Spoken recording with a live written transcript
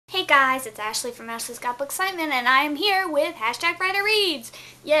guys, it's Ashley from acbsgotbookcitement, and I am here with #FridayReads.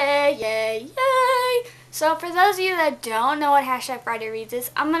 Yay, yay, yay! So for those of you that don't know what #FridayReads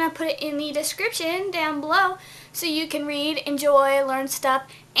is, I'm going to put it in the description down below so you can read, enjoy, learn stuff,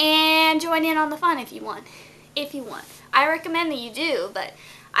 and join in on the fun if you want. I recommend that you do, but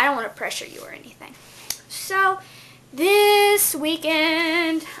I don't want to pressure you or anything. So this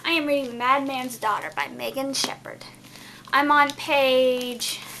weekend, I am reading The Madman's Daughter by Megan Shepherd. I'm on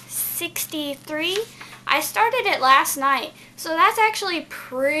page 63. I started it last night, so that's actually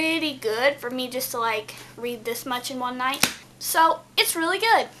pretty good for me just to read this much in one night. So it's really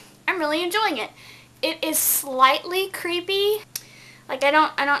good. I'm really enjoying it. It is slightly creepy. I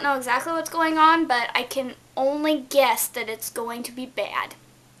don't know exactly what's going on, but I can only guess that it's going to be bad.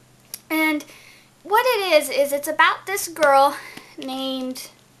 And what it is it's about this girl named,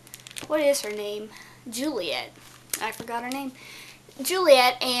 what is her name? Juliet. I forgot her name.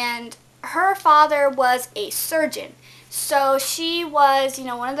 Juliet, and her father was a surgeon. So she was,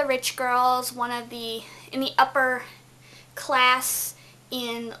 one of the rich girls, in the upper class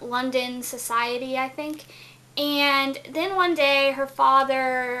in London society, I think. And then one day her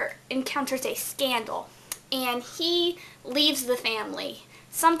father encounters a scandal, and he leaves the family.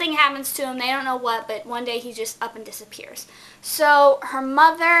 Something happens to him, they don't know what, but one day he just up and disappears. So her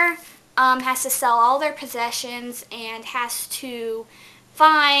mother has to sell all their possessions and has to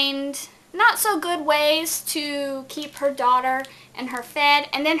find not so good ways to keep her daughter and her fed,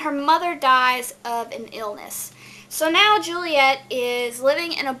 and then her mother dies of an illness. So now Juliet is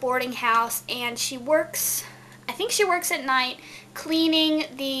living in a boarding house, and she works, I think she works at night, cleaning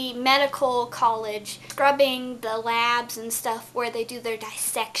the medical college, scrubbing the labs and stuff where they do their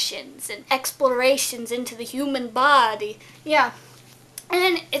dissections and explorations into the human body. Yeah.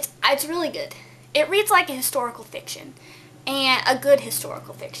 And it's really good. It reads like a historical fiction, and a good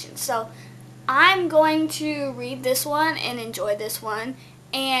historical fiction. So I'm going to read this one and enjoy this one.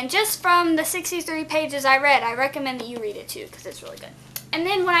 And just from the 63 pages I read, I recommend that you read it too, because it's really good. And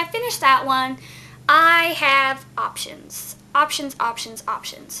then when I finish that one, I have options. Options.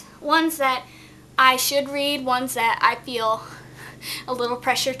 Ones that I should read, ones that I feel a little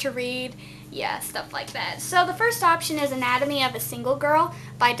pressure to read. Yeah, stuff like that. So the first option is Anatomy of a Single Girl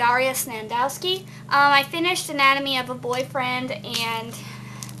by Daria Snandowski. I finished Anatomy of a Boyfriend, and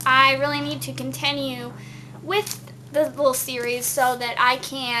I really need to continue with the little series so that I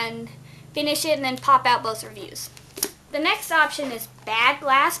can finish it and then pop out both reviews. The next option is Bad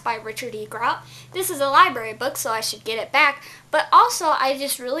Glass by Richard E. Grout. This is a library book, so I should get it back. But also, I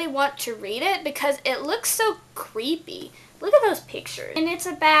just really want to read it because it looks so creepy. Look at those pictures. And it's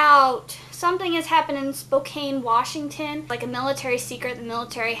about something has happened in Spokane, Washington. Like a military secret. The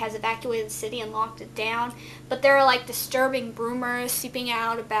military has evacuated the city and locked it down. But there are disturbing rumors seeping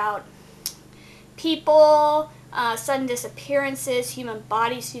out about people, sudden disappearances, human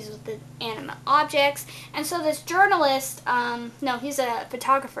bodies fused with inanimate objects. And so this journalist, no, he's a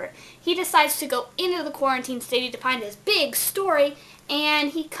photographer, he decides to go into the quarantine city to find this big story,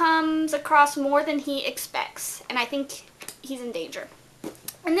 and he comes across more than he expects. And I think he's in danger.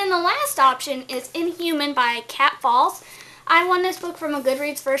 And then the last option is Inhuman by Kat Falls. I won this book from a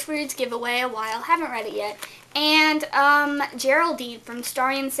Goodreads First Reads giveaway a while. Haven't read it yet. And Geraldine from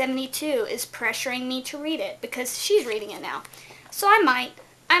Starian72 is pressuring me to read it because she's reading it now. So I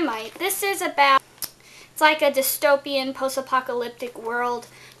might. This is about, it's like a dystopian post-apocalyptic world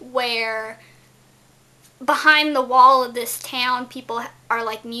where behind the wall of this town people are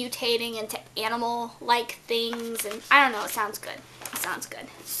mutating into animal-like things, and I don't know, it sounds good. It sounds good.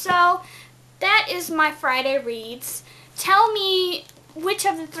 So that is my Friday reads. Tell me which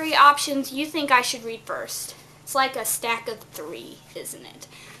of the three options you think I should read first. It's like a stack of 3, isn't it?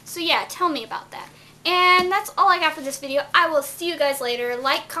 So yeah, tell me about that. And that's all I got for this video. I will see you guys later.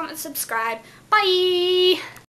 Like, comment, subscribe. Bye!